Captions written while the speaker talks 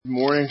Good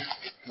morning.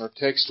 Our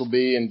text will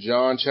be in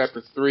John chapter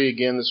 3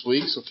 again this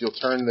week, so if you'll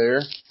turn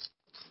there.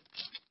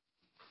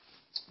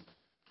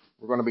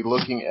 We're going to be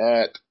looking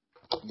at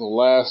the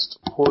last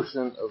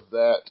portion of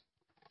that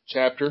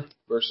chapter,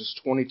 verses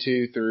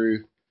 22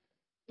 through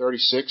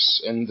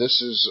 36, and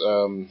this is,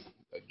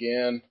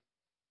 again,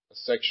 a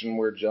section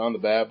where John the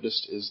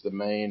Baptist is the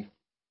main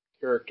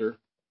character.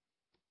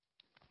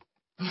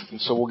 And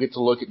so we'll get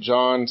to look at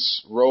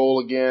John's role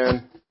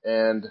again,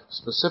 and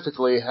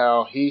specifically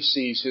how he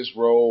sees his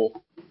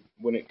role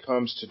when it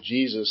comes to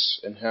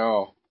Jesus and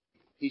how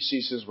he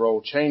sees his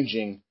role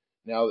changing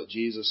now that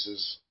Jesus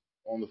is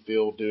on the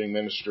field doing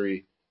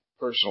ministry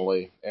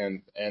personally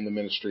and the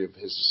ministry of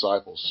his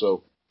disciples.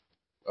 So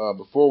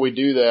before we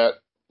do that,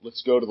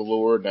 let's go to the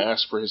Lord and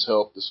ask for his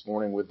help this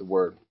morning with the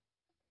word.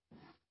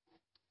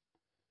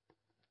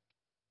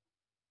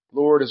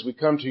 Lord, as we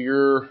come to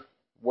your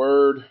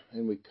word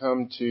and we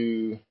come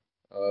to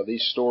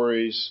these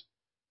stories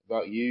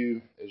about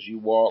you as you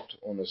walked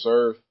on this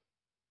earth,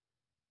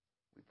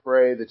 we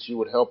pray that you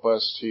would help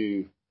us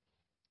to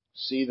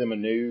see them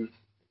anew,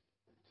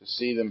 to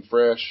see them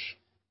fresh.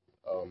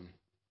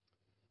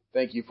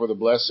 Thank you for the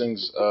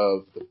blessings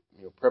of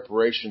the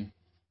preparation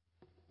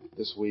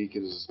this week.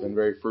 It has been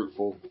very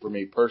fruitful for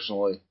me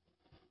personally,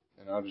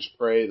 and I just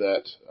pray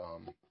that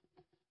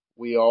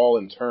we all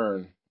in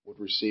turn would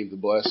receive the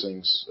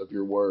blessings of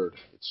your word.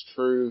 It's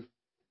true,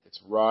 it's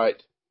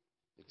right,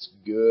 it's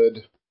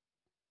good,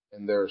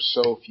 and there are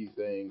so few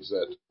things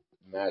that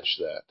match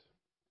that.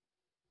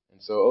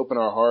 And so open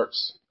our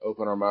hearts,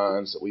 open our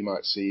minds that we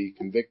might see,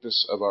 convict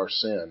us of our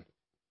sin,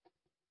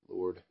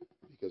 Lord,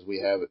 because we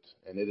have it,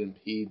 and it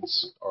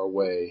impedes our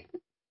way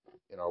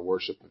in our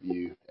worship of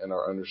you and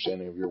our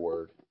understanding of your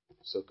word.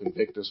 So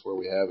convict us where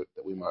we have it,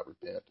 that we might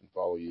repent and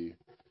follow you.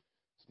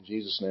 In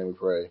Jesus' name we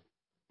pray.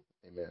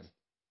 Amen.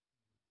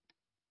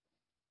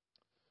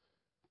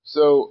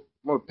 So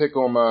I'm going to pick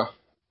on my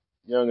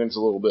youngins a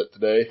little bit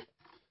today.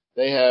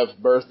 They have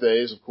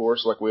birthdays, of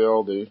course, like we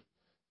all do.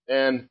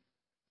 And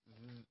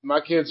my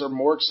kids are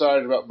more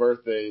excited about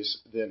birthdays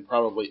than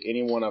probably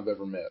anyone I've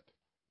ever met.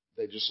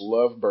 They just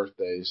love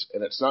birthdays.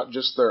 And it's not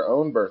just their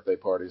own birthday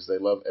parties. They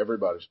love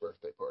everybody's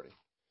birthday party,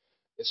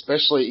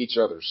 especially each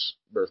other's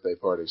birthday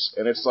parties.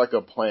 And it's like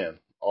a plan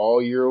all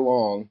year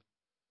long.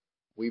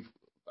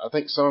 I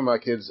think some of my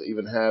kids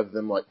even have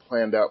them like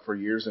planned out for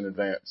years in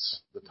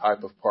advance, the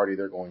type of party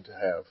they're going to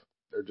have.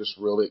 They're just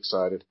really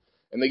excited.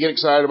 And they get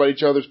excited about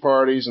each other's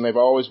parties, and they've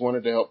always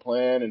wanted to help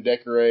plan and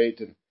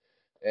decorate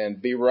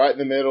and be right in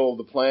the middle of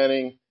the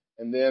planning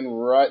and then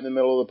right in the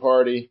middle of the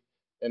party.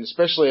 And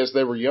especially as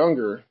they were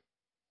younger,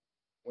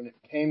 when it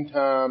came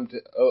time to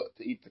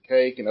eat the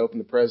cake and open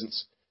the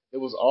presents, it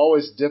was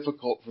always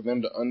difficult for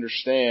them to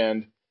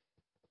understand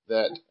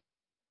that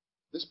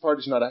this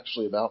party's not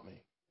actually about me.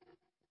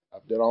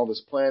 I've done all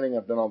this planning,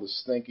 I've done all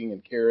this thinking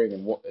and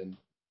caring,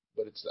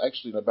 but it's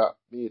actually not about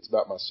me, it's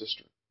about my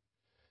sister.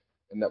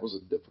 And that was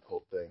a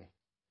difficult thing.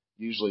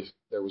 Usually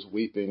there was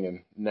weeping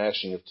and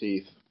gnashing of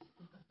teeth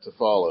to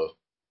follow.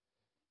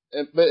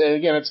 But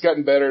again, it's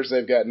gotten better as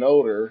they've gotten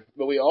older,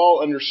 but we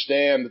all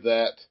understand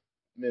that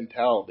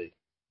mentality.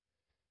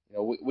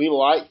 We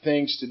like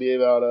things to be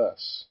about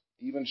us,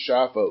 even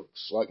shy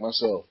folks like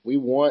myself. We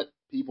want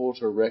people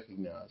to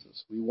recognize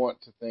us. We want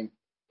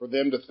for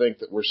them to think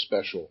that we're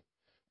special.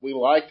 We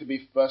like to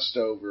be fussed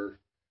over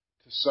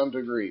to some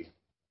degree,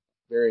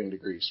 varying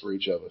degrees for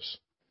each of us.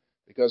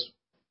 Because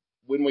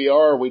when we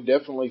are, we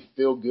definitely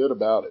feel good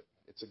about it.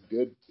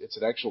 It's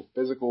an actual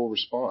physical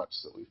response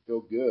that we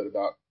feel good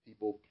about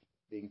people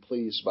being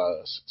pleased by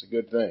us. It's a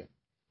good thing.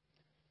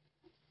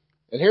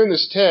 And here in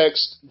this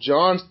text,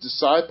 John's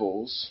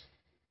disciples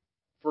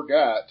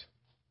forgot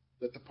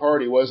that the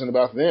party wasn't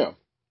about them.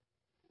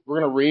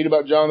 We're going to read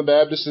about John the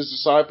Baptist's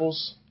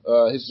disciples.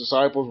 His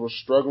disciples were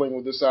struggling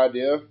with this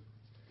idea.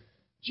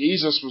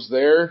 Jesus was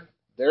there.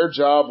 Their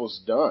job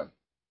was done.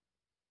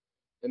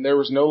 And there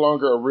was no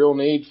longer a real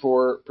need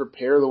for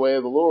prepare the way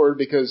of the Lord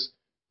because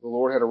the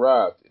Lord had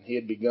arrived and he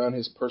had begun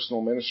his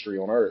personal ministry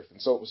on earth.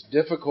 And so it was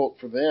difficult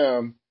for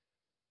them,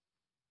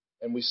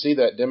 and we see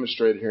that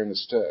demonstrated here in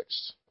this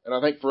text. And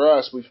I think for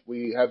us,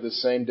 we have the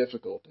same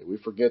difficulty. We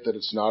forget that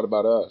it's not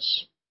about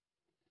us.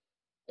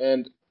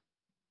 And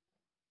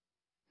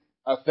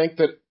I think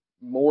that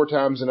more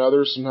times than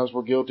others, sometimes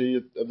we're guilty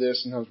of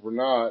this, sometimes we're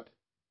not.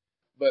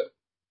 But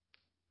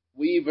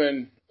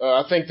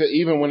I think that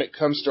even when it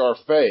comes to our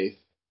faith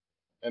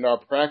and our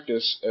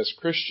practice as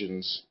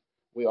Christians,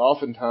 we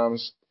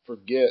oftentimes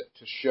forget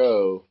to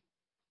show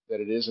that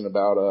it isn't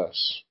about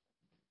us.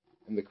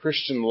 And the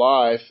Christian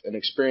life and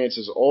experience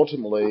is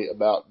ultimately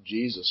about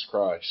Jesus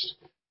Christ,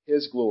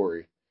 his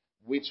glory,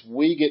 which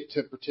we get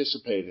to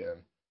participate in,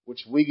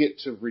 which we get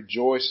to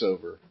rejoice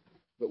over.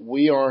 But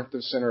we aren't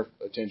the center of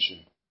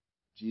attention.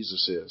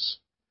 Jesus is.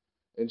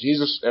 And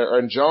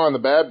John the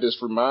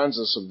Baptist reminds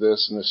us of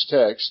this in this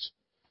text,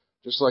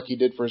 just like he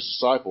did for his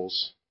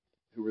disciples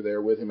who were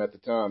there with him at the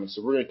time. And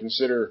so we're going to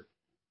consider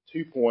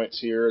 2 points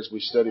here as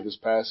we study this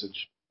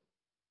passage.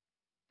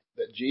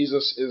 That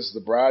Jesus is the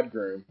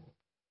bridegroom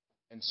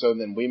and so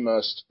then we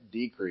must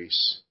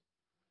decrease.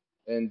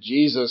 And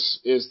Jesus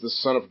is the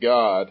Son of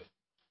God,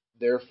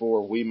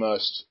 therefore we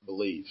must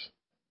believe.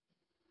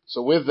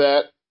 So with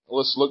that,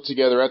 let's look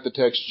together at the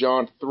text,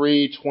 John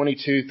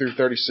 3:22 through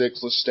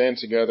 36. Let's stand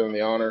together in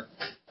the honor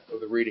of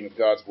the reading of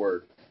God's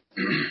Word.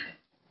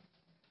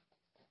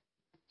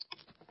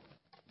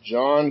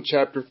 John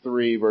chapter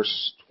 3,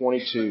 verse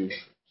 22,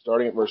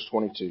 starting at verse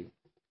 22.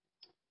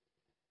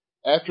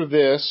 After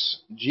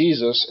this,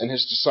 Jesus and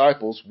his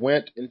disciples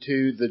went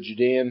into the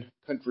Judean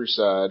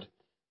countryside,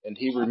 and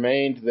he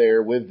remained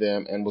there with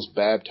them and was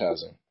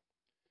baptizing.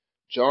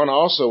 John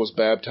also was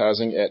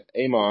baptizing at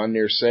Ammon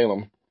near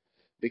Salem,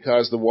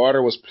 because the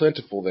water was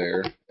plentiful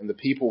there, and the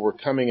people were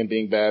coming and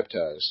being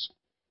baptized,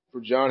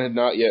 for John had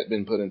not yet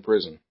been put in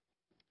prison.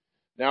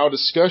 Now a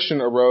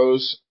discussion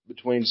arose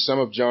between some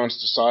of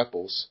John's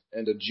disciples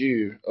and a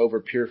Jew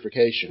over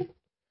purification.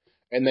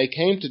 And they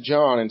came to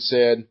John and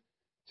said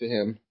to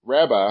him,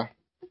 Rabbi,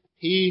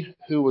 he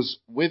who was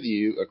with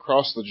you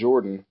across the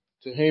Jordan,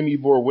 to whom you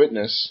bore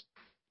witness,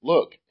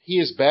 look, he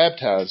is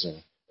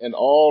baptizing, and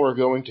all are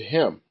going to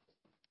him.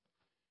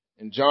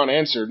 And John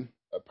answered,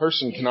 a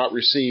person cannot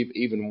receive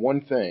even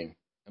one thing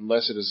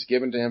unless it is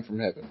given to him from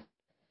heaven.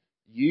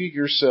 You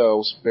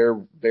yourselves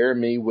bear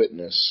me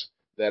witness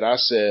that I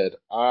said,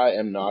 I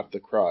am not the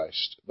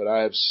Christ, but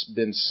I have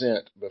been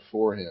sent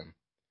before him.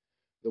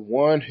 The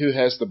one who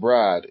has the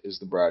bride is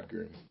the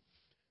bridegroom.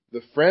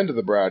 The friend of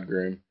the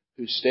bridegroom,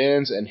 who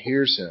stands and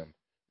hears him,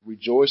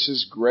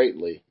 rejoices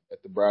greatly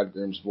at the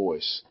bridegroom's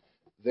voice.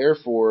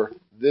 Therefore,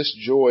 this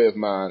joy of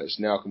mine is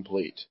now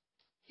complete.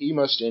 He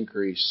must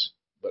increase,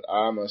 but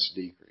I must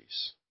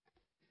decrease.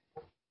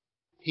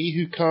 He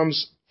who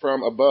comes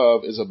from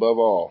above is above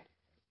all.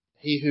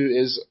 He who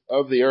is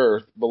of the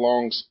earth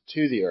belongs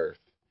to the earth,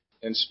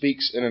 and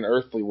speaks in an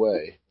earthly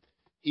way.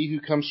 He who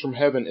comes from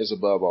heaven is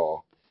above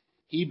all.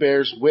 He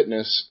bears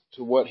witness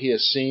to what he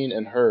has seen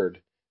and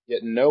heard,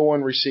 yet no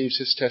one receives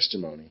his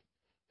testimony.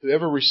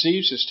 Whoever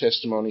receives his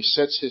testimony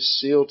sets his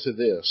seal to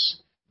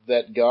this,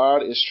 that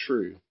God is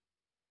true.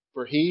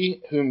 For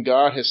he whom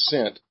God has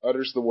sent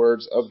utters the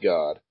words of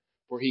God,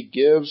 for he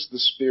gives the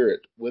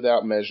Spirit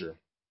without measure.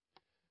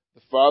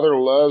 The Father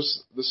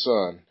loves the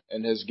Son,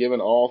 and has given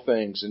all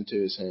things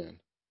into his hand.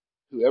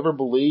 Whoever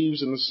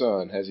believes in the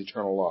Son has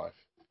eternal life.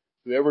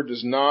 Whoever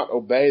does not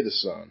obey the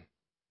Son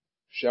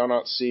shall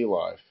not see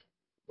life,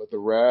 but the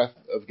wrath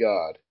of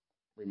God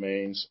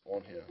remains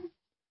on him.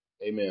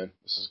 Amen.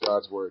 This is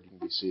God's Word. You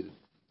can be seated.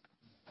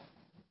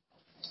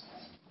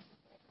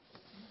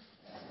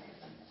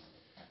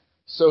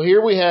 So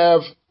here we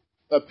have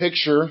a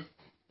picture.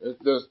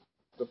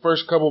 The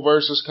first couple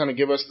verses kind of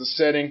give us the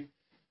setting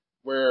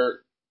where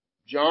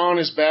John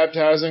is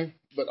baptizing,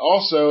 but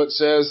also it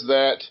says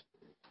that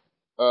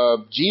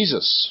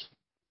Jesus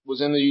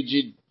was in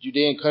the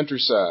Judean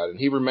countryside, and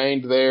he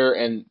remained there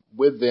and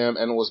with them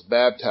and was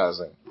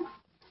baptizing.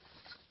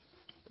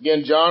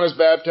 Again, John is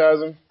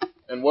baptizing,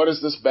 and what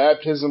is this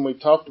baptism? We've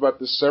talked about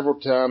this several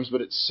times,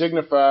 but it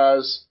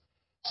signifies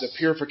the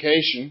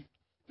purification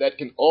that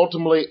can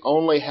ultimately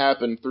only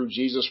happen through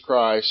Jesus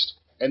Christ,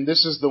 and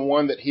this is the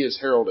one that he is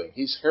heralding.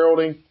 He's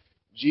heralding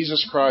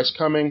Jesus Christ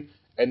coming,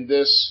 and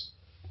this,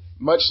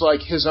 much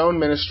like his own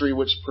ministry,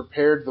 which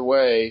prepared the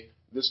way,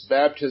 this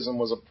baptism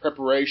was a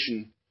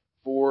preparation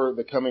for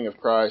the coming of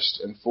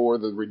Christ and for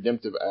the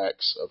redemptive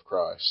acts of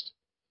Christ.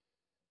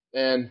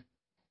 And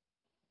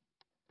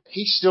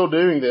he's still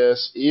doing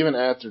this even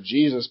after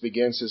Jesus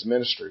begins his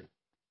ministry.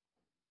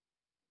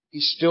 He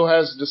still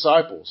has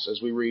disciples,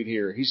 as we read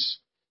here. He's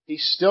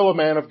still a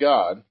man of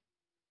God,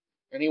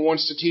 and he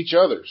wants to teach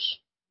others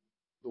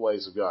the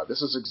ways of God.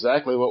 This is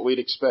exactly what we'd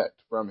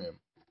expect from him,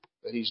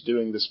 that he's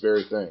doing this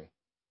very thing.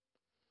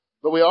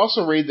 But we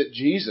also read that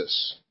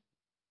Jesus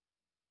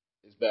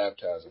is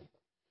baptizing.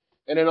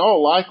 And in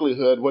all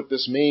likelihood, what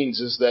this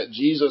means is that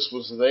Jesus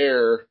was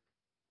there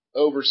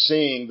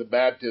overseeing the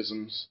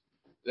baptisms,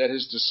 that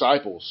his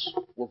disciples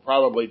were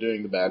probably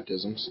doing the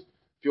baptisms.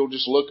 If you'll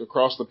just look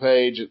across the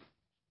page at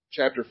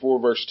chapter 4,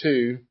 verse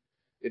 2,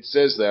 it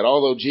says that,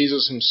 although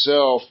Jesus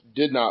himself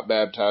did not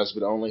baptize,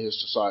 but only his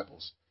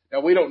disciples.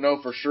 Now, we don't know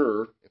for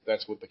sure if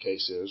that's what the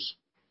case is,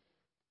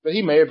 but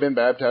he may have been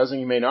baptizing,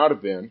 he may not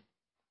have been.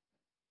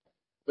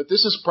 But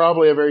this is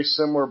probably a very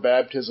similar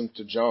baptism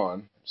to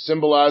John,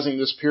 symbolizing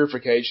this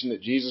purification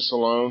that Jesus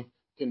alone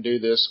can do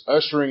this,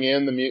 ushering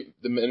in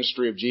the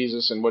ministry of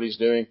Jesus and what he's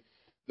doing.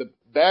 The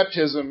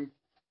baptism,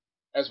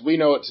 as we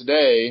know it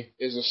today,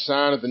 is a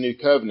sign of the new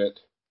covenant,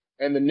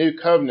 and the new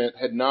covenant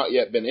had not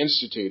yet been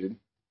instituted.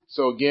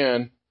 So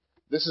again,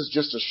 this is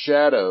just a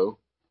shadow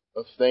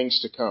of things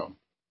to come.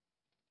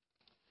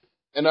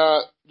 And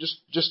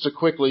just to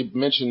quickly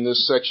mention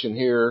this section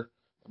here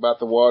about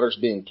the waters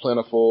being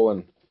plentiful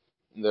and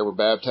they were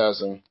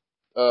baptizing.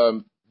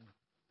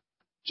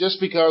 Just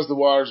because the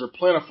waters are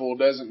plentiful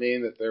doesn't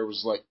mean that there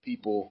was like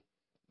people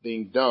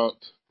being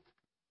dunked,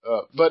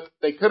 but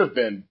they could have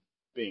been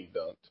being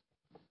dunked.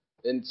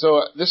 And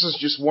so this is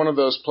just one of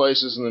those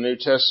places in the New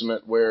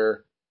Testament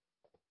where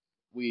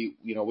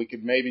we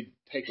could maybe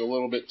take a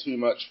little bit too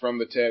much from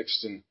the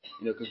text, and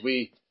because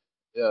we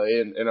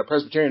in a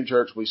Presbyterian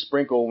church we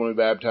sprinkle when we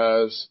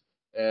baptize,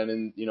 and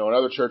in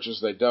other churches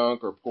they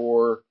dunk or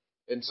pour,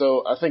 and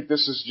so I think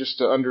this is just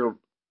to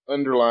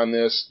underline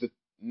this. The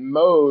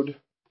mode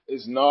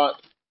is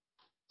not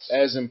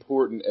as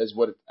important as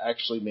what it's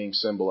actually being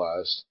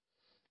symbolized,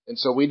 and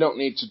so we don't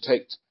need to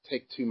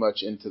take too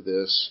much into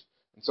this.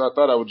 And so I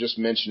thought I would just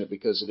mention it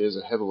because it is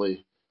a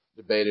heavily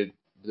debated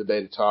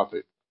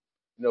topic.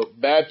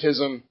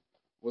 Baptism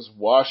was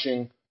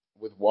washing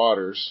with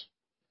waters,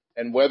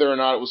 and whether or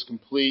not it was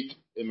complete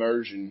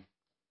immersion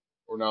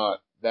or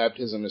not,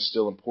 baptism is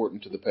still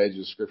important to the pages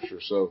of Scripture.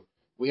 So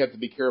we have to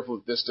be careful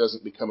that this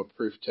doesn't become a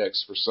proof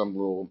text for some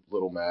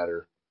little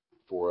matter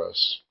for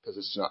us, because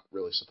it's not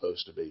really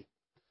supposed to be.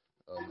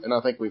 And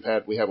I think we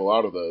have a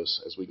lot of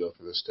those as we go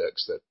through this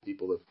text, that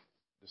people have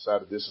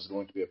decided this is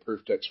going to be a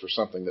proof text for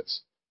something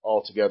that's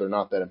altogether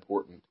not that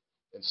important.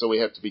 And so we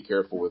have to be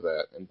careful with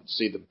that and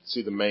see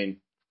the main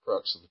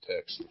crux of the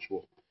text, which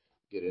we'll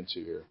get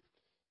into here.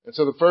 And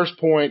so the first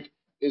point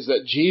is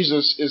that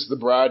Jesus is the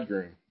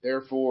bridegroom.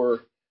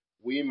 Therefore,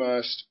 we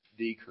must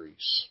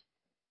decrease.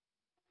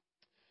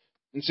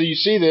 And so you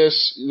see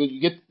this, we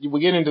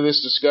get into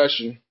this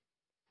discussion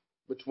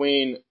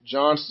between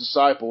John's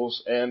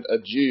disciples and a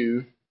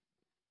Jew.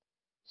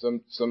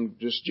 Some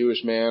just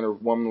Jewish man or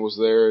woman was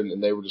there,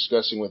 and they were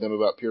discussing with him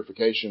about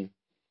purification.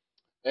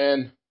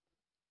 And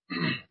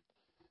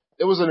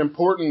it was an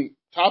important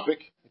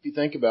topic, if you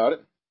think about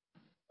it.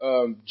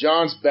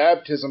 John's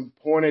baptism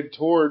pointed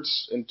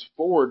towards and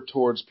forward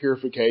towards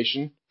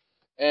purification,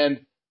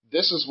 and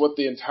this is what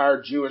the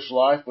entire Jewish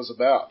life was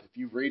about. If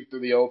you read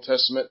through the Old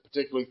Testament,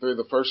 particularly through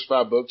the first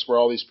 5 books where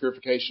all these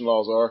purification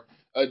laws are,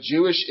 a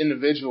Jewish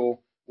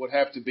individual would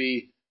have to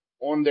be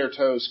on their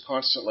toes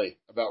constantly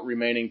about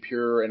remaining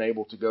pure and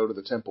able to go to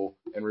the temple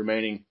and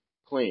remaining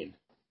clean.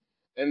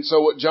 And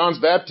so what John's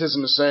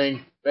baptism is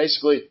saying,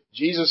 basically,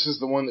 Jesus is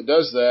the one that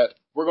does that.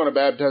 We're going to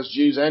baptize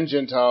Jews and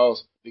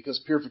Gentiles because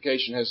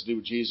purification has to do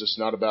with Jesus,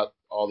 not about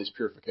all these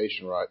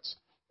purification rites.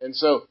 And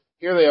so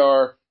here they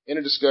are in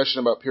a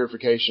discussion about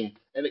purification,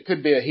 and it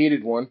could be a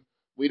heated one.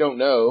 We don't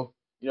know,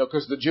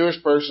 because the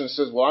Jewish person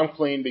says, well, I'm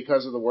clean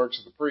because of the works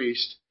of the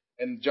priest.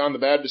 And John the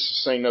Baptist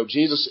is saying, no,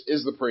 Jesus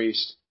is the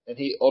priest, and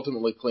he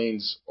ultimately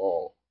cleans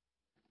all.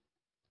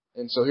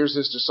 And so here's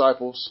his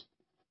disciples,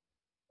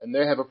 and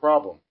they have a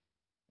problem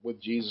with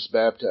Jesus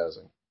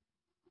baptizing,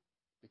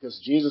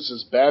 because Jesus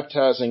is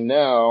baptizing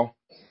now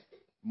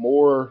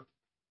more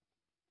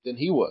than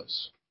he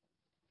was.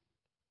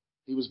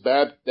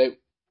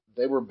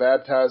 They were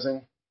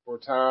baptizing for a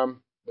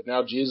time, but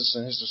now Jesus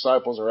and his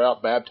disciples are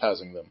out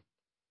baptizing them.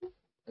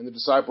 And the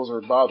disciples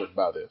are bothered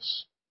by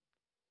this.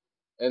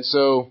 And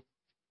so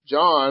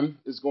John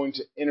is going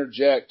to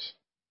interject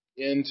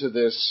into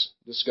this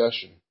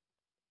discussion.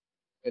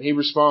 And he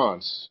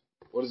responds.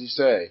 What does he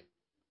say?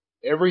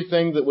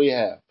 Everything that we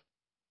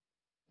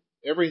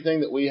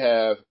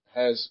have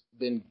has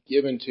been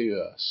given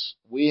to us.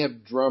 We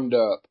have drummed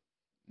up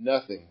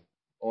nothing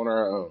on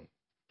our own.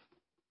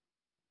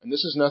 And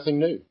this is nothing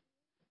new.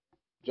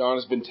 John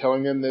has been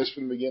telling them this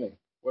from the beginning.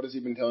 What has he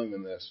been telling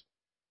them this?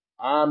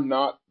 I'm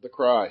not the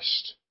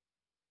Christ.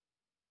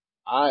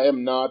 I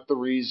am not the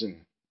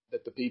reason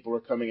that the people are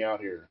coming out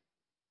here.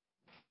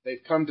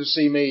 They've come to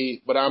see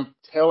me, but I'm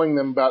telling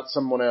them about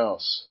someone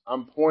else.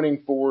 I'm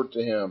pointing forward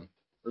to him.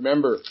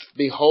 Remember,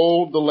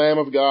 behold the Lamb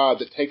of God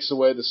that takes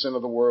away the sin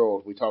of the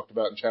world, we talked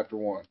about in chapter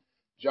 1.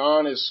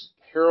 John is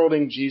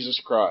heralding Jesus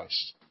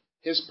Christ.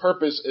 His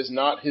purpose is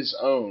not his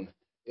own.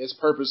 His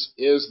purpose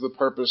is the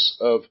purpose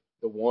of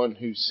the one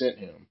who sent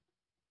him.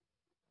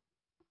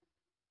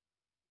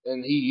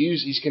 And he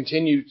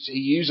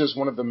uses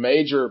one of the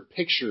major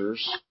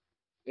pictures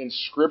in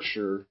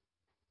Scripture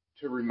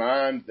to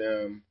remind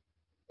them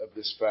of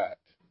this fact.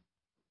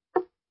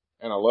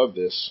 And I love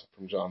this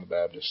from John the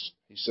Baptist.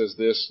 He says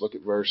this, look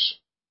at verse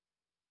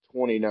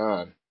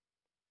 29.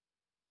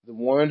 The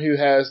one who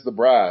has the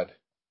bride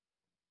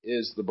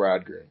is the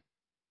bridegroom.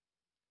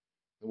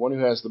 The one who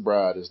has the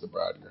bride is the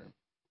bridegroom.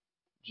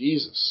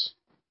 Jesus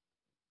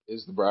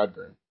is the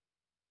bridegroom.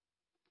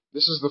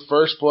 This is the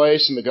first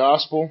place in the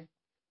gospel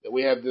that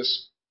we have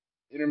this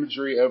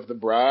imagery of the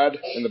bride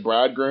and the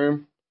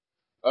bridegroom,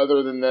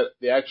 other than that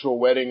the actual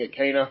wedding at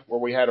Cana, where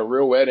we had a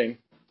real wedding,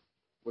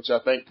 which I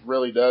think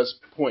really does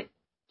point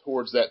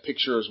towards that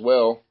picture as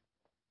well.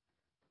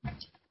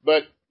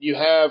 But you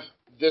have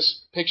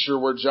this picture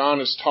where John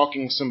is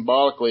talking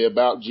symbolically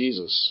about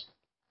Jesus.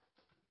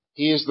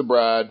 He is the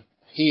bride.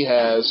 He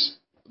has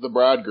the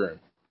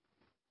bridegroom.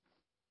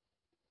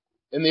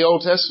 In the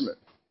Old Testament,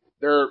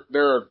 there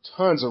are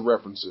tons of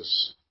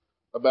references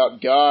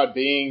about God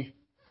being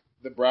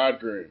the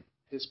bridegroom,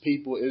 his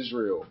people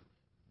Israel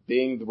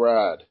being the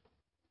bride.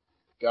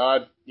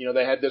 God,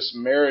 they had this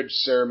marriage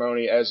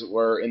ceremony, as it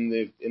were, in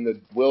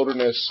the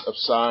wilderness of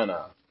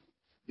Sinai.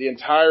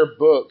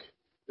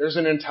 There's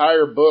an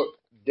entire book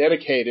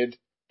dedicated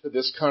to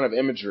this kind of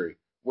imagery,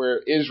 where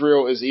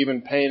Israel is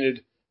even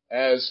painted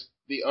as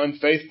the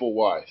unfaithful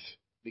wife.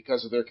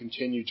 because of their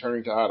continued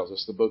turning to idols.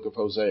 That's the book of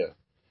Hosea.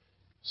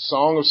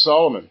 Song of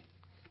Solomon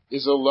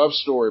is a love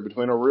story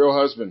between a real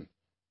husband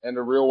and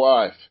a real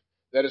wife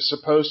that is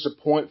supposed to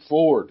point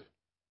forward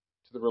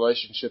to the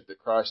relationship that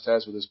Christ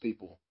has with his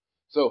people.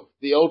 So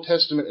the Old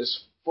Testament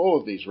is full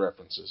of these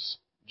references.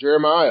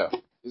 Jeremiah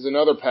is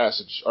another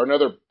passage, or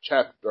another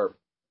chapter, or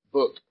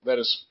book that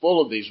is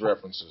full of these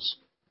references,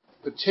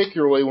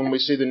 particularly when we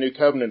see the new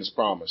covenant is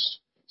promised.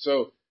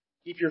 So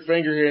keep your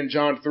finger here in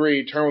John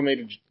 3, turn with me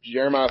to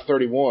Jeremiah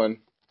 31,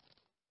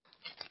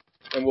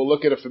 and we'll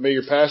look at a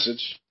familiar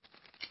passage.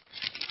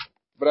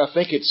 But I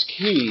think it's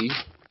key,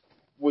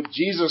 with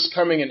Jesus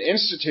coming and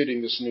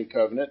instituting this new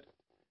covenant,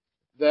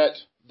 that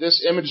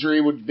this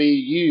imagery would be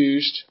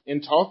used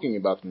in talking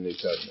about the new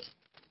covenant.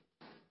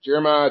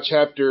 Jeremiah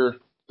chapter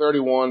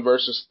 31,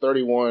 verses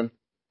 31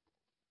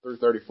 through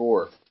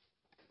 34.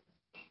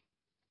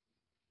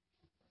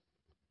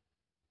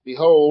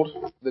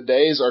 Behold, the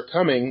days are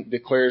coming,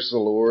 declares the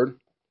Lord,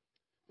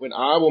 when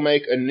I will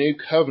make a new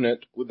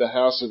covenant with the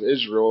house of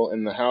Israel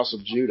and the house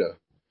of Judah,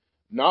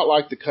 not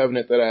like the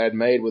covenant that I had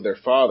made with their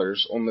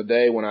fathers on the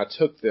day when I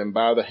took them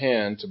by the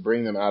hand to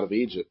bring them out of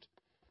Egypt,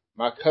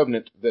 my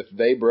covenant that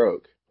they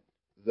broke,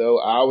 though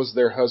I was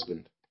their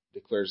husband,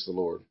 declares the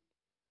Lord.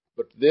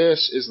 But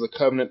this is the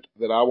covenant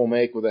that I will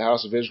make with the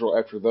house of Israel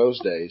after those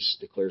days,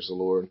 declares the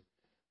Lord.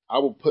 I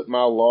will put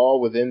my law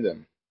within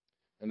them,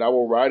 and I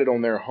will write it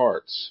on their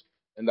hearts,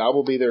 and I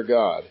will be their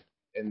God,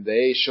 and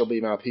they shall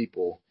be my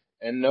people.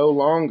 And no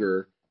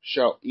longer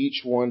shall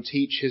each one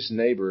teach his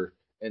neighbor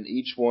and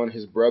each one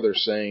his brother,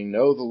 saying,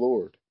 Know the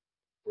Lord,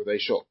 for they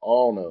shall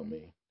all know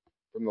me,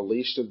 from the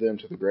least of them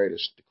to the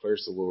greatest,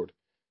 declares the Lord.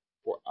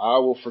 For I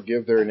will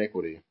forgive their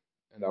iniquity,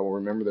 and I will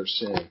remember their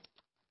sin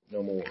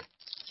no more.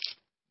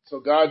 So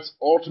God's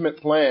ultimate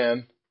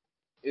plan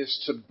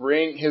is to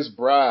bring his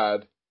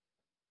bride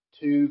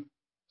to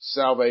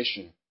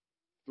salvation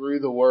through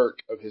the work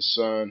of his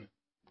Son,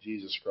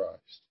 Jesus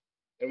Christ.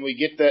 And we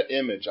get that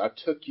image. I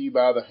took you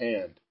by the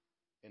hand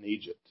in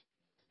Egypt,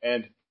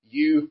 and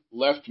you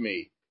left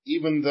me,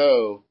 even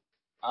though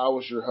I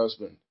was your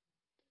husband.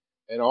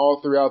 And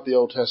all throughout the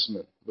Old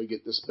Testament, we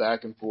get this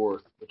back and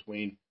forth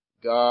between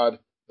God,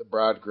 the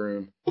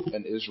bridegroom,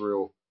 and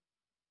Israel,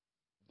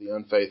 the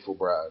unfaithful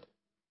bride.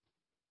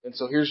 And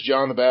so here's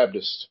John the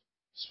Baptist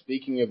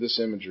speaking of this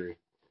imagery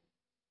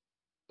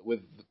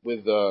with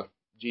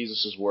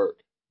Jesus' work.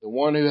 The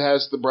one who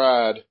has the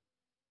bride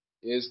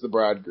is the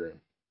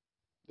bridegroom.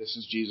 This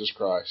is Jesus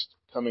Christ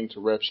coming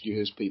to rescue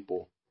his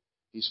people.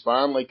 He's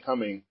finally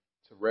coming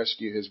to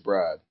rescue his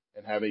bride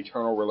and have an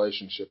eternal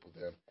relationship with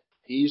him.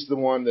 He's the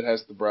one that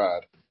has the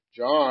bride.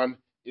 John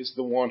is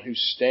the one who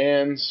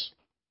stands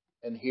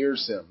and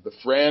hears him, the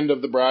friend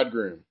of the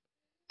bridegroom.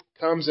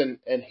 Comes and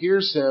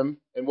hears him,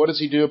 and what does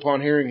he do upon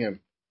hearing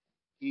him?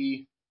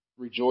 He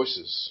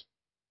rejoices.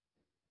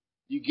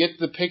 You get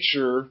the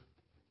picture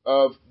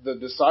of the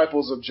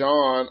disciples of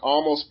John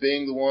almost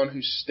being the one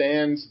who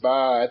stands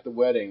by at the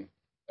wedding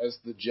as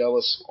the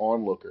jealous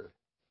onlooker,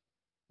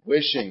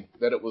 wishing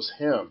that it was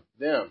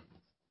them,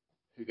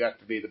 who got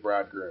to be the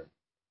bridegroom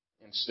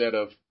instead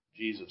of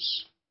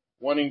Jesus,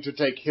 wanting to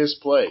take his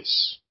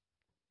place.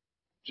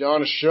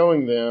 John is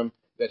showing them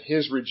that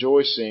his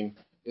rejoicing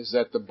is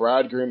that the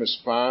bridegroom is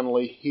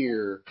finally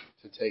here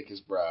to take his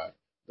bride.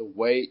 The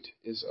wait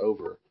is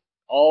over.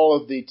 All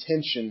of the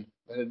tension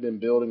that had been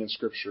building in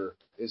Scripture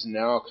is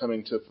now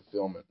coming to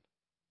fulfillment.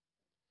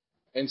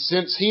 And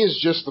since he is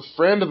just the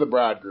friend of the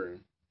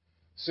bridegroom,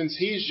 since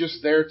he's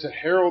just there to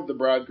herald the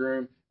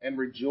bridegroom and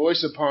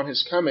rejoice upon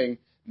his coming,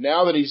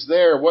 now that he's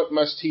there, what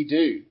must he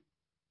do?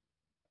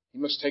 He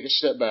must take a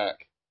step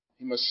back.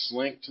 He must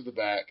slink to the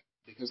back,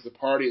 because the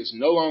party is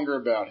no longer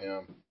about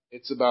him.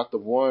 It's about the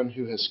one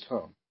who has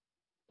come.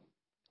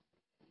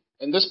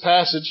 In this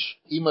passage,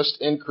 he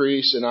must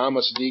increase and I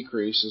must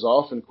decrease is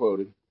often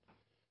quoted,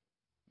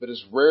 but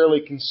is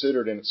rarely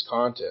considered in its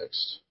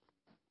context.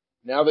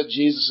 Now that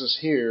Jesus is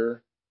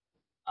here,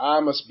 I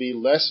must be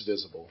less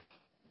visible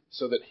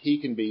so that he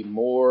can be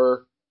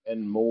more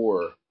and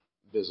more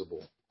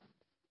visible.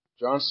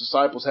 John's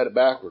disciples had it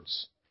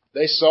backwards.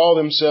 They saw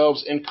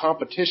themselves in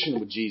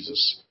competition with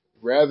Jesus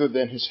rather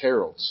than his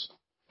heralds,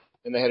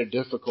 and they had a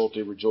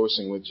difficulty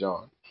rejoicing with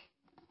John.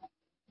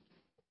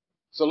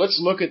 So let's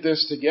look at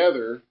this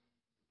together.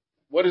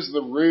 What is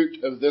the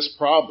root of this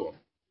problem?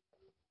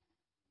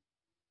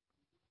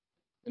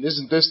 And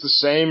isn't this the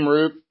same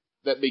root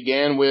that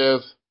began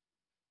with,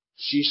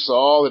 she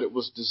saw that it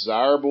was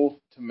desirable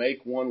to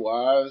make one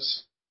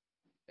wise,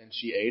 and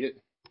she ate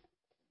it?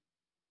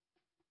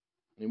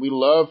 And we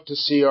love to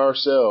see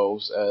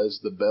ourselves as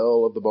the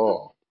belle of the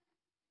ball,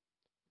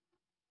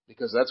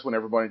 because that's when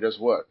everybody does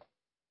what?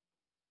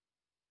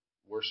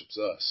 Worships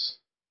us.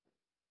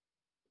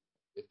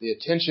 If the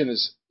attention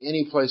is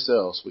any place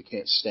else, we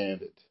can't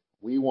stand it.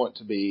 We want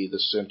to be the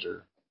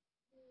center.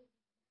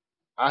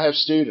 I have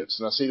students,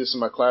 and I see this in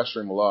my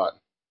classroom a lot.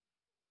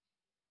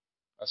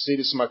 A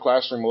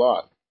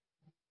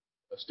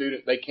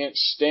student, they can't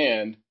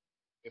stand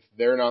if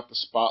they're not the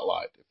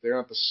spotlight, if they're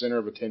not the center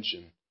of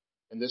attention.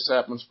 And this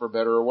happens for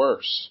better or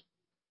worse.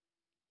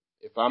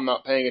 If I'm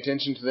not paying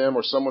attention to them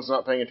or someone's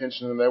not paying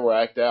attention to them, they will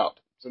act out,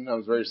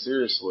 sometimes very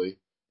seriously,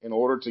 in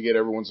order to get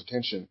everyone's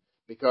attention.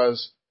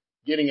 Because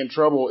getting in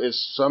trouble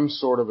is some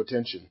sort of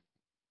attention,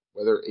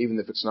 even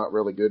if it's not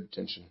really good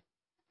attention.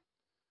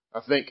 I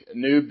think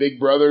new big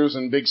brothers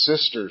and big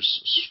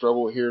sisters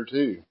struggle here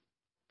too.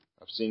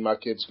 I've seen my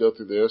kids go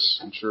through this.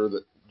 I'm sure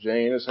that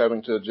Jane is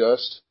having to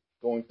adjust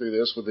going through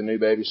this with the new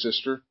baby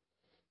sister,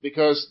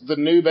 because the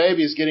new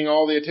baby is getting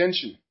all the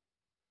attention.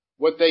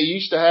 What they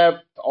used to have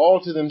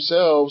all to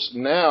themselves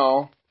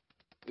now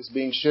is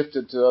being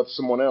shifted to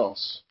someone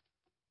else.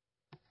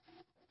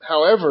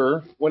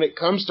 However, when it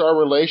comes to our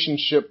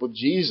relationship with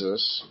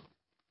Jesus,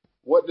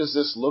 what does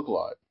this look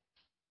like?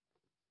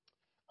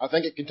 I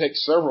think it can take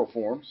several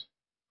forms,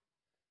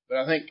 but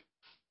I think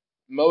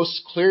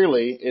most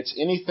clearly it's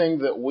anything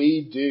that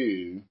we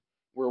do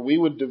where we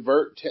would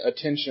divert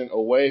attention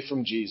away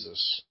from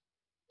Jesus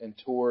and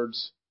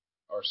towards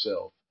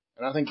ourselves.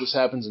 And I think this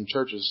happens in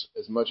churches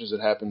as much as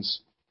it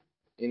happens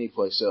any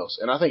place else.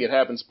 And I think it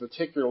happens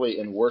particularly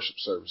in worship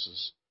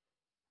services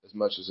as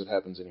much as it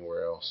happens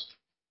anywhere else.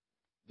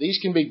 These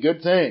can be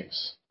good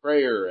things,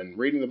 prayer and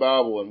reading the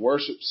Bible and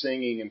worship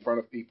singing in front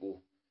of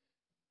people.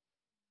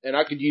 And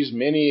I could use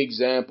many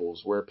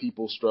examples where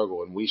people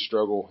struggle, and we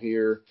struggle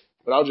here.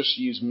 But I'll just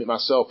use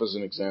myself as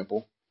an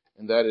example,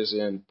 and that is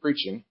in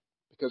preaching.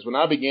 Because when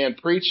I began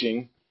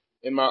preaching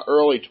in my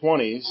early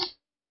 20s,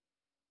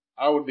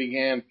 I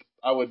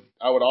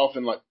would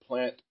often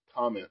plant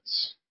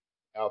comments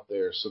out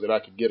there so that I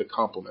could get a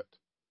compliment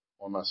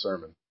on my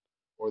sermon,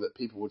 or that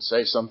people would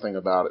say something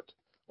about it,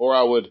 or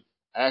I would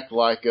act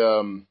like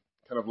kind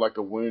of like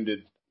a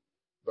wounded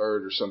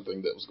bird or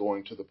something that was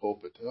going to the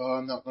pulpit. Oh,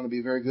 I'm not going to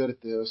be very good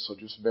at this, so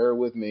just bear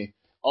with me.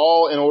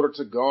 All in order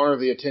to garner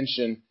the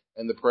attention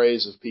and the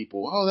praise of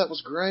people. Oh, that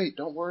was great.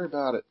 Don't worry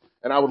about it.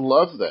 And I would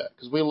love that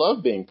because we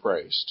love being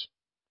praised.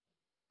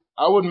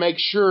 I would make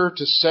sure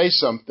to say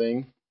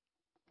something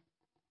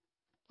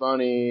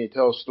funny,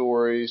 tell a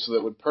story so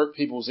that would perk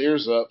people's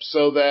ears up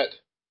so that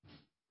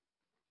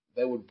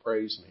they would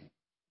praise me.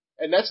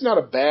 And that's not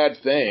a bad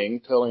thing,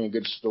 telling a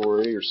good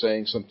story or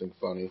saying something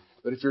funny.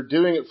 But if you're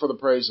doing it for the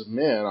praise of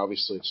men,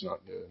 obviously it's not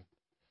good.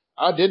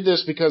 I did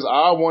this because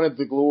I wanted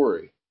the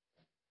glory.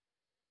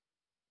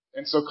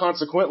 And so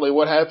consequently,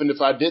 what happened if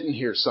I didn't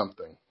hear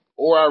something?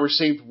 Or I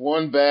received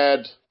one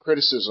bad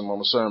criticism on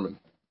a sermon?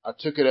 I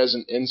took it as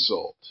an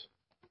insult.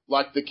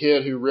 Like the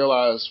kid who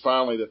realized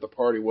finally that the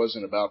party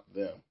wasn't about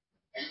them.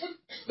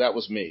 That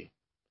was me.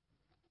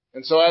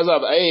 And so as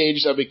I've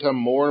aged, I've become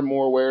more and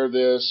more aware of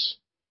this.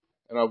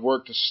 And I've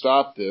worked to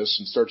stop this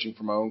and searching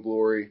for my own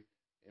glory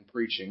in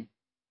preaching.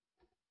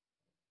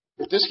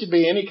 But this could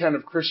be any kind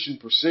of Christian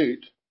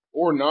pursuit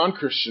or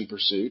non-Christian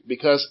pursuit,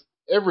 because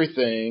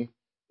everything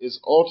is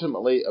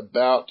ultimately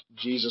about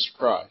Jesus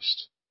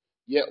Christ.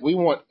 Yet we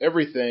want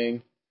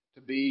everything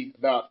to be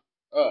about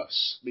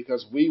us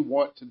because we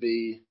want to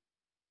be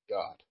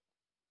God.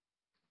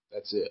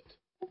 That's it.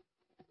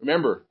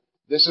 Remember,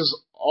 this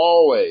is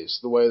always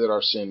the way that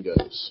our sin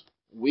goes.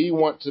 We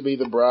want to be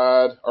the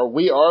bride, or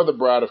we are the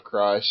bride of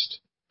Christ,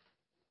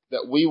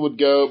 that we would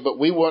go, but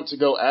we want to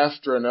go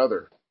after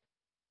another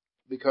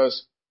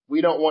because we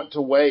don't want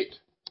to wait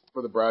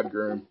for the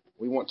bridegroom.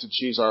 We want to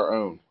choose our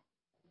own.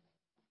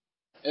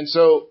 And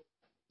so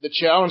the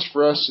challenge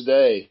for us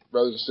today,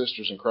 brothers and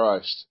sisters in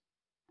Christ,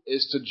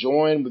 is to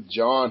join with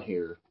John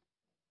here,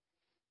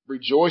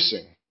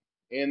 rejoicing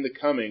in the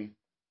coming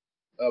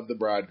of the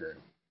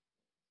bridegroom,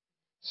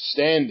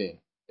 standing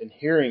and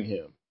hearing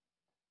him,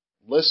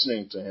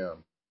 listening to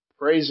him,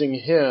 praising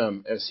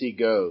him as he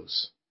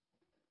goes,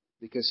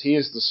 because he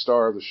is the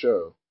star of the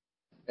show.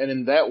 And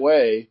in that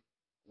way,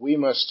 we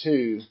must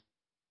too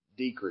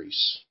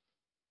decrease.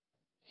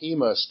 He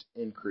must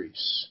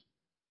increase.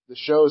 The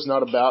show is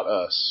not about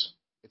us.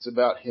 It's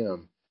about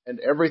him. And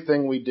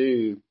everything we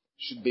do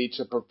should be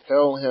to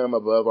propel him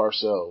above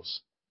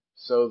ourselves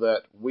so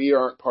that we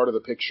aren't part of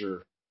the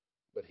picture,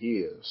 but he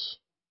is.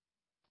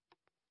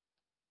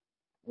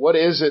 What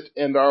is it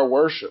in our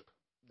worship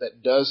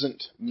that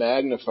doesn't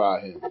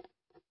magnify him,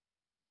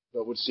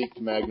 but would seek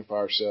to magnify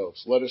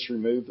ourselves? Let us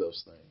remove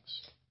those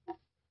things.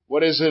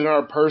 What is it in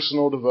our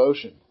personal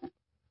devotion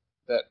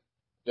that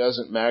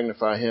doesn't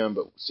magnify him,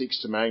 but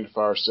seeks to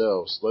magnify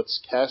ourselves? Let's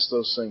cast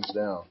those things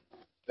down.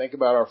 Think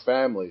about our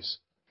families,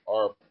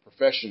 our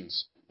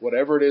professions,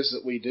 whatever it is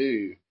that we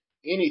do,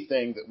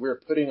 anything that we're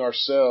putting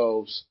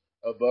ourselves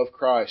above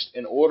Christ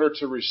in order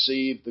to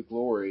receive the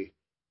glory,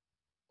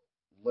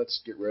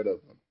 let's get rid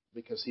of them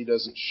because he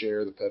doesn't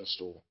share the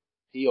pedestal.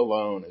 He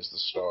alone is the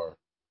star.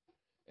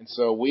 And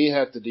so we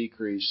have to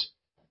decrease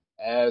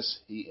as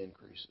he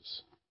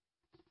increases.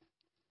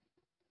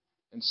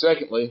 And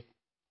secondly,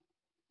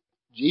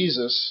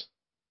 Jesus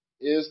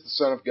is the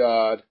Son of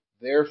God,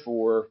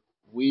 therefore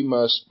we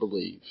must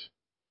believe.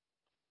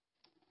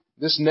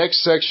 This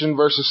next section,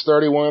 verses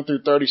 31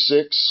 through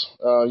 36,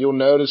 you'll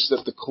notice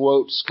that the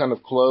quotes kind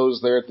of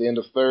close there at the end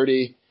of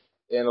 30.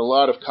 And a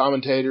lot of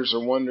commentators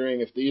are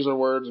wondering if these are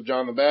words of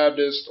John the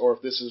Baptist or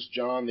if this is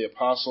John the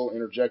Apostle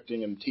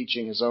interjecting and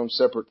teaching his own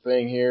separate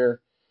thing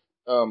here.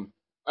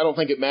 I don't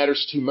think it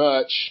matters too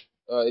much.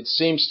 It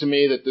seems to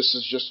me that this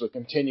is just a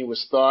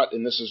continuous thought,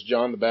 and this is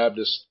John the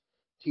Baptist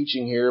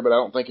teaching here, but I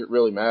don't think it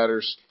really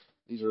matters.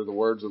 These are the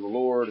words of the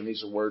Lord, and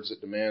these are words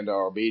that demand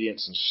our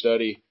obedience and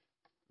study,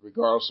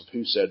 regardless of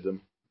who said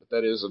them. But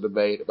that is a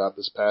debate about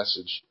this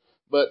passage.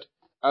 But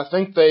I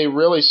think they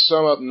really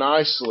sum up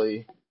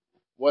nicely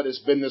what has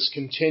been this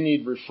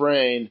continued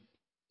refrain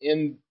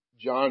in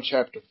John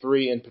chapter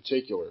 3 in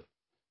particular,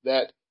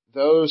 that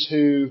those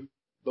who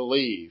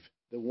believe,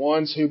 the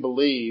ones who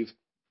believe,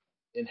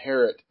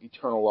 inherit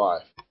eternal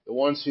life. The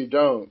ones who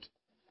don't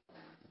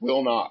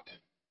will not.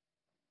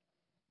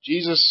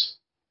 Jesus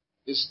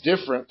is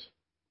different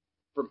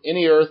from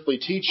any earthly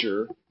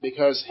teacher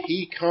because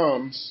he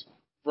comes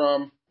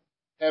from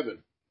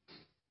heaven.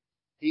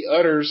 He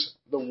utters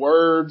the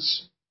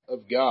words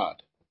of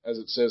God, as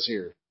it says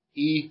here.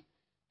 He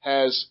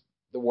has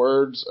the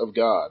words of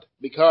God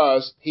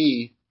because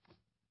he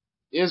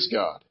is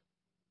God.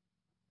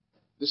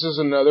 This is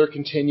another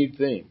continued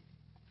theme.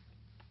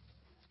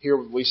 Here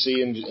we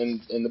see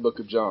in the book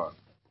of John.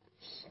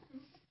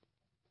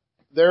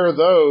 There are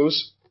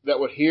those that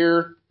would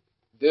hear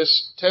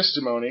this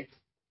testimony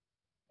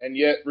and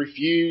yet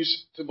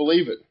refuse to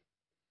believe it.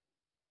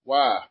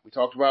 Why? We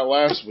talked about it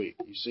last week.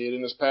 You see it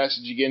in this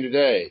passage again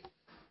today.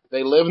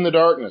 They live in the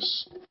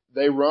darkness.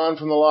 They run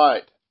from the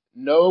light.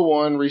 No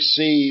one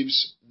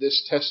receives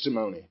this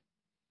testimony.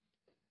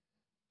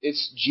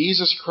 It's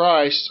Jesus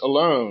Christ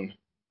alone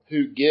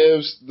who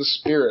gives the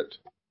Spirit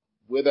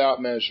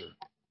without measure.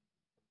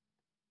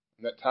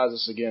 And that ties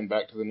us again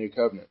back to the New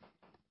Covenant.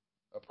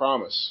 A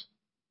promise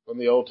from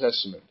the Old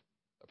Testament.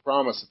 A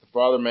promise that the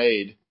Father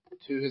made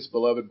to his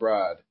beloved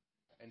bride.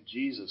 And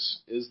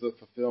Jesus is the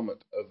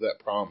fulfillment of that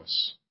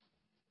promise.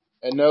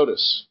 And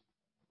notice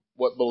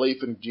what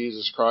belief in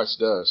Jesus Christ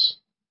does.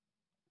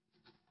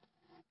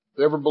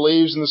 Whoever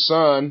believes in the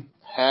Son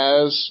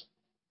has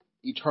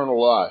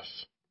eternal life.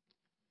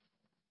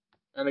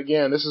 And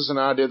again, this is an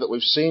idea that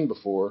we've seen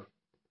before.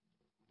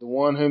 The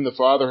one whom the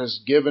Father has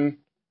given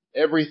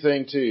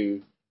everything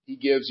to, he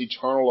gives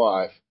eternal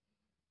life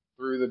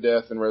through the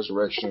death and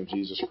resurrection of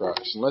Jesus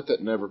Christ. And let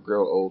that never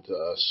grow old to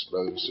us,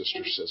 brothers and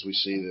sisters, as we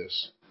see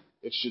this.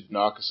 It should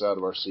knock us out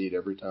of our seat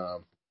every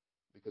time,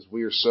 because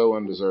we are so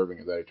undeserving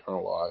of that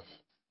eternal life.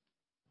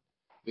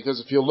 Because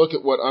if you look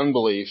at what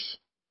unbelief,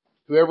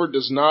 whoever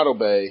does not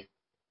obey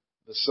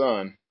the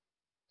Son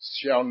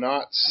shall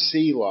not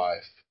see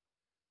life,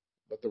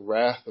 but the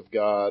wrath of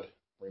God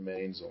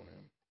remains on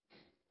him.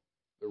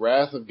 The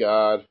wrath of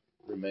God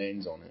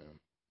remains on him.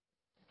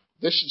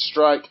 This should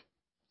strike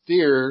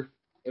fear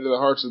into the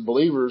hearts of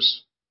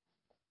believers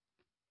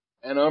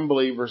and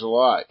unbelievers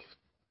alike.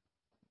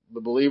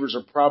 The believers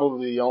are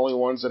probably the only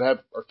ones that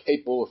are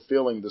capable of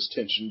feeling this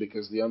tension,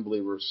 because the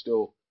unbeliever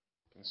still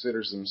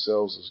considers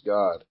themselves as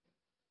God.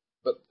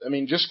 But,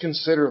 just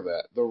consider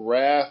that. The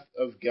wrath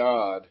of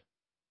God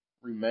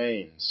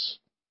remains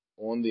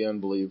on the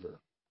unbeliever.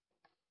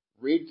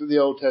 Read through the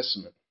Old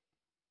Testament,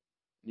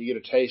 and you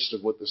get a taste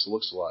of what this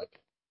looks like.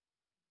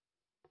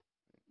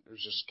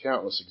 There's just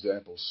countless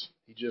examples.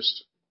 He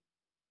just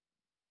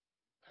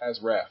has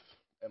wrath,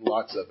 and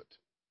lots of it.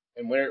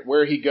 And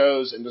where he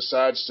goes and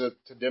decides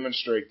to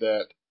demonstrate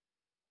that,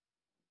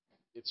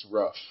 it's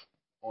rough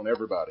on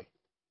everybody.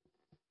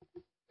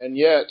 And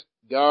yet,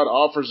 God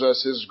offers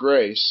us his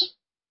grace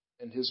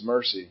and his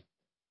mercy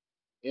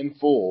in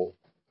full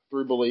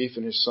through belief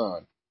in his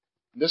Son.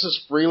 This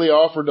is freely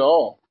offered to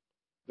all.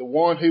 The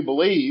one who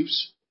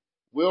believes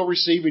will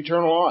receive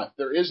eternal life.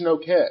 There is no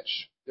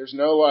catch. There's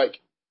no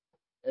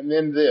and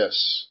then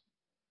this,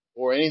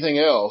 or anything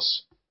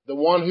else. The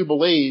one who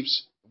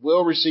believes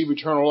will receive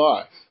eternal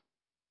life.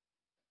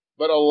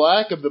 But a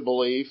lack of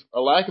belief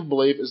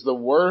is the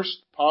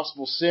worst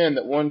possible sin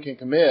that one can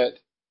commit,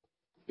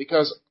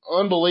 because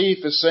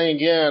unbelief is saying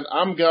again,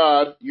 I'm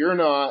God, you're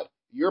not,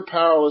 you're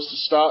powerless to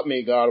stop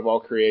me, God of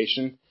all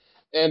creation.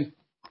 And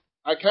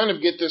I kind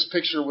of get this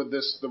picture with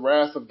this, the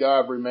wrath of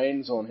God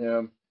remains on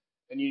him.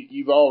 And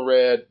you've all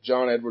read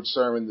John Edwards'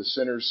 sermon, The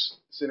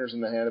Sinners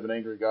in the Hand of an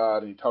Angry God,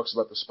 and he talks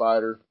about the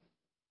spider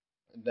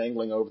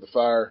dangling over the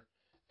fire.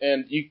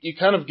 And you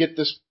kind of get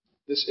this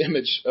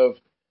image of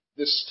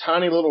this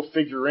tiny little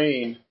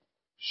figurine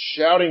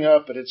shouting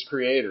up at its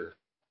creator.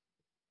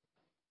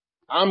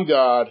 I'm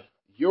God,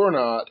 you're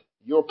not,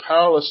 you're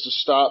powerless to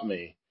stop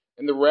me.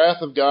 And the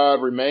wrath of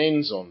God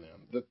remains on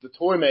them. The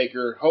toy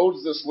maker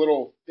holds this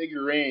little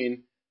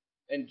figurine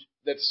and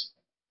that's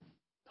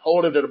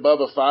holding it above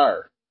a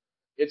fire.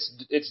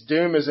 Its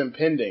doom is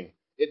impending.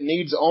 It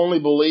needs only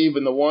believe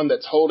in the one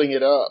that's holding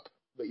it up,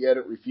 but yet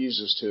it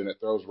refuses to, and it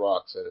throws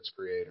rocks at its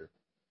creator.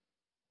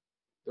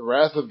 The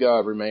wrath of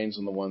God remains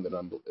on the one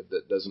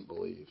that doesn't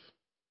believe.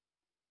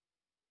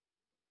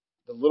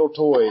 The little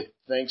toy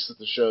thinks that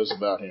the show's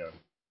about him.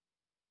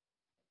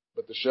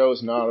 But the show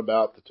is not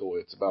about the toy.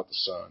 It's about the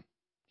Son,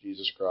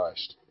 Jesus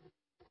Christ.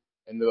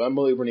 And the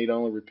unbeliever need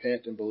only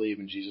repent and believe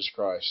in Jesus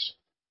Christ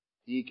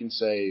He can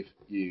save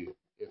you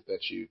if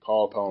that's you.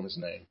 Call upon His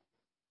name.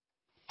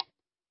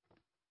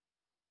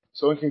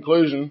 So in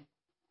conclusion,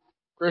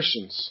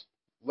 Christians,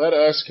 let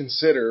us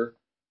consider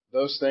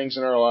those things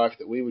in our life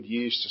that we would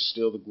use to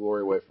steal the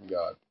glory away from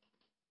God.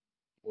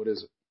 What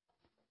is it?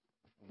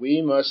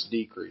 We must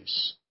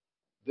decrease.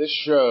 This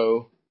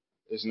show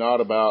is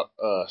not about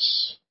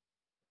us.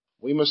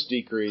 We must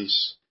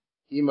decrease.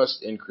 He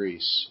must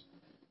increase.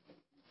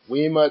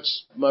 We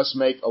must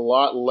make a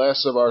lot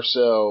less of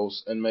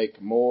ourselves and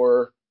make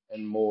more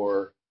and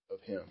more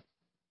of Him.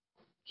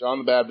 John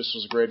the Baptist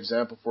was a great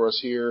example for us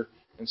here,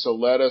 and so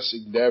let us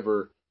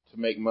endeavor to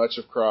make much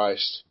of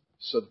Christ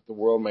so that the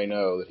world may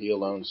know that He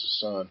alone is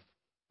the Son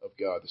of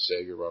God, the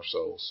Savior of our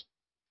souls.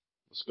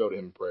 Let's go to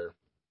Him in prayer.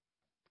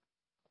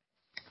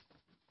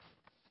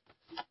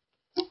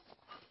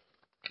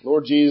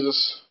 Lord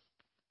Jesus,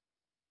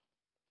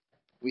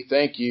 we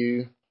thank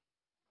You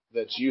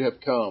that You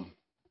have come,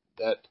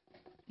 that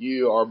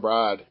You, our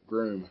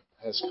bridegroom,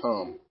 has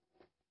come,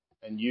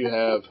 and You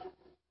have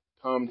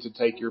come to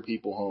take Your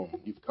people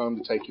home. You've come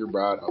to take Your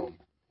bride home.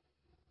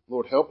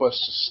 Lord, help us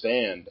to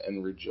stand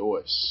and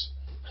rejoice.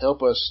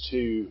 Help us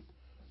to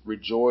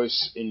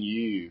rejoice in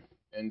You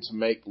and to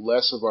make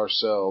less of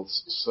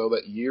ourselves so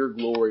that Your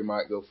glory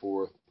might go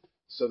forth,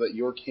 so that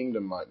Your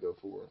kingdom might go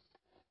forth.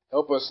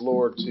 Help us,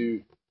 Lord,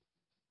 to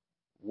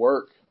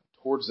work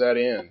towards that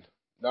end,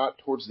 not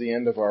towards the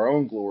end of our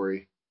own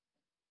glory,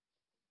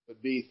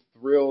 but be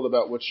thrilled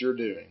about what You're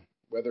doing,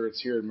 whether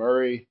it's here in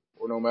Murray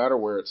or no matter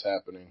where it's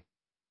happening.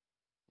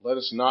 Let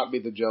us not be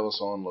the jealous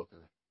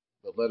onlooker,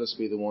 but let us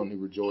be the one who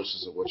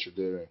rejoices at what You're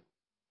doing.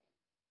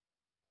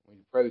 We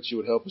pray that You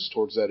would help us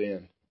towards that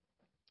end.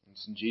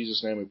 It's in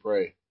Jesus' name we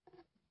pray.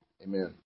 Amen.